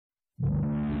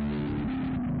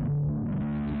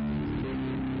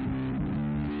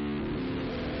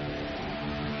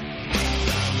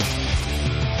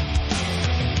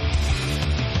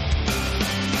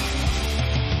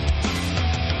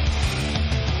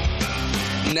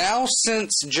Now,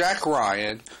 since Jack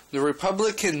Ryan, the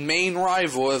Republican main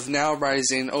rival of now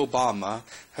rising Obama,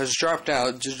 has dropped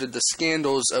out due to the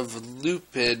scandals of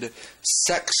lewd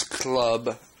sex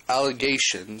club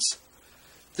allegations,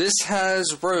 this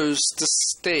has rose the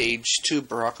stage to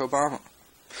Barack Obama.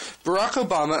 Barack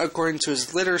Obama, according to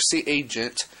his literacy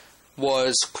agent,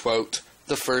 was, quote,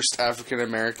 the first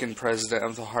African-American president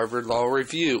of the Harvard Law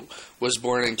Review, was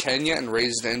born in Kenya and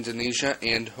raised in Indonesia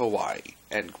and Hawaii,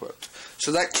 end quote.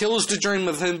 So that kills the dream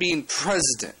of him being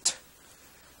president.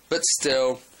 But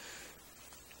still,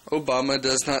 Obama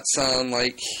does not sound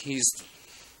like he's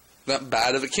that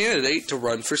bad of a candidate to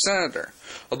run for senator.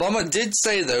 Obama did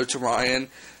say, though, to Ryan,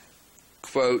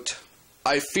 quote,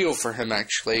 I feel for him,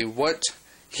 actually. What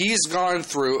he's gone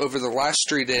through over the last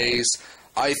 3 days,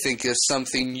 I think is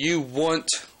something you wouldn't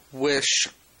wish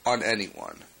on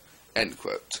anyone, end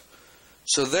quote.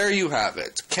 So there you have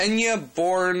it.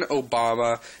 Kenya-born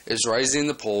Obama is rising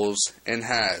the polls and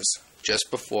has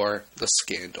just before the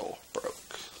scandal broke.